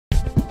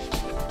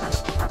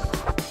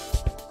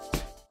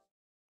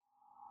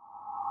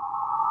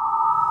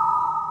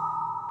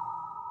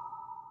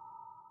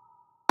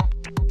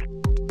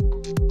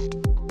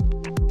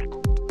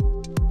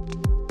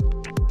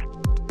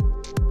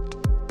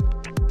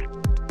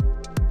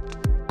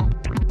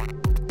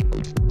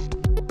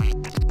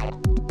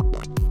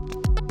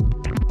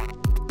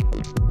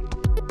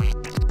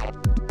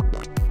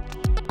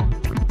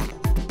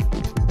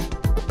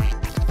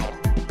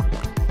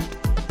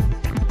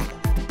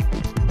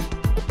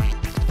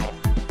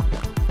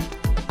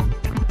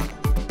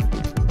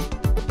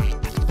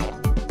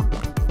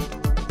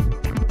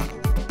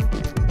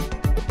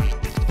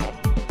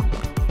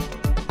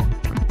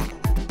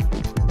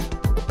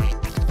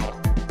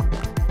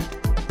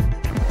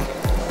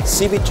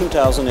CeBIT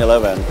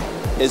 2011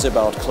 is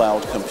about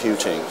cloud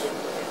computing,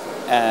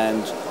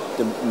 and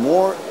the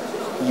more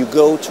you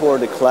go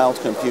toward the cloud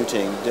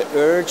computing, the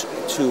urge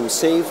to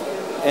save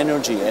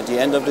energy at the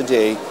end of the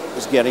day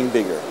is getting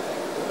bigger.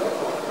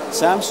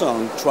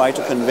 Samsung tried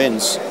to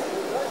convince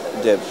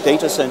the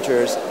data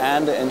centers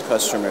and the end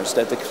customers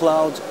that the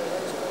cloud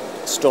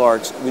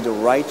starts with the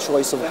right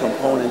choice of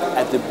component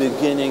at the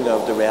beginning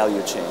of the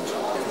value chain.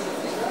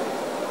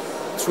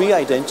 3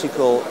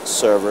 identical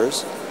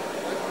servers,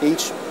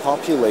 each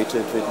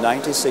populated with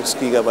 96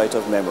 gigabytes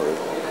of memory.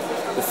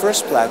 The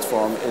first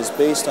platform is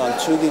based on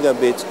 2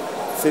 gigabit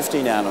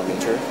 50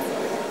 nanometer.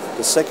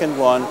 The second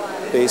one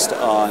based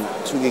on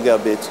 2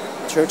 gigabit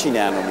 30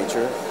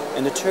 nanometer.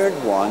 And the third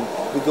one,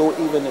 we go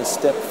even a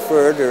step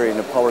further in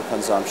the power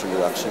consumption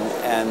reduction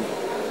and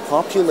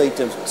populate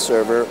the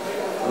server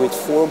with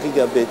 4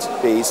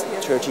 gigabit based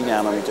 30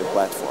 nanometer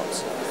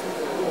platforms.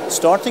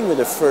 Starting with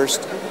the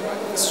first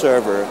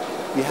server,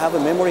 we have a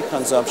memory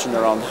consumption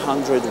around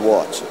 100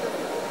 watt.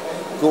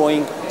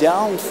 Going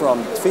down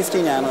from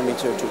 50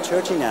 nanometer to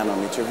 30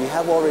 nanometer, we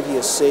have already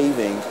a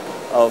saving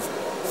of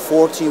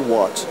 40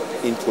 watt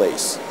in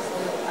place.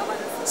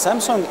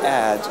 Samsung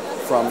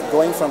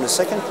going from the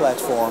second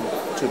platform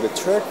to the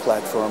third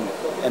platform,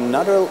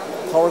 another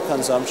power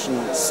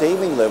consumption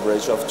saving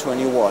leverage of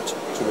 20 watt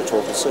to the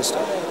total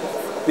system.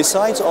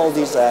 Besides all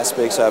these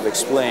aspects I've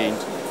explained,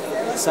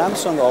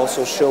 Samsung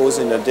also shows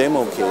in the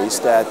demo case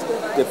that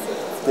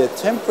the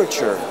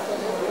temperature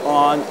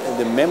on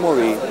the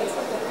memory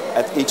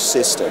at each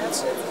system.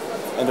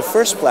 In the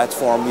first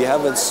platform, we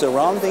have a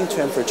surrounding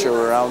temperature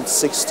around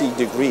 60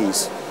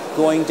 degrees.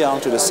 Going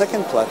down to the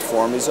second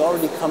platform is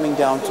already coming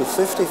down to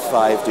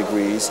 55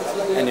 degrees,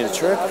 and in the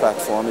third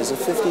platform is at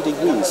 50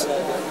 degrees.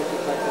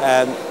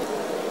 And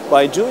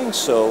by doing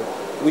so,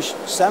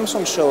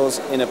 Samsung shows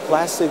in a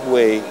plastic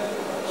way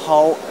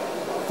how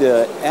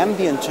the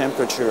ambient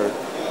temperature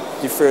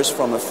differs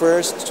from the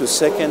first to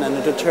second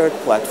and the third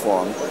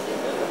platform.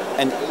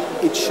 And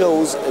it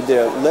shows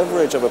the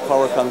leverage of a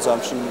power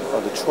consumption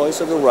or the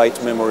choice of the right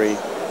memory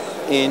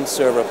in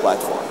server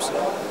platforms.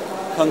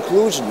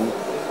 Conclusion,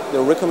 the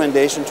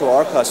recommendation to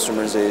our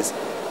customers is,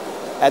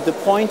 at the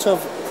point of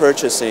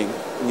purchasing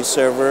a new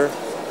server,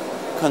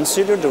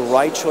 consider the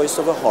right choice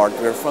of a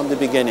hardware from the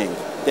beginning.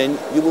 Then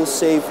you will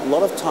save a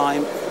lot of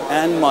time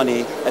and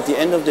money at the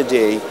end of the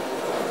day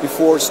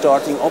before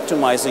starting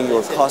optimizing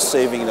your cost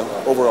saving in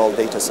the overall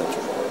data center.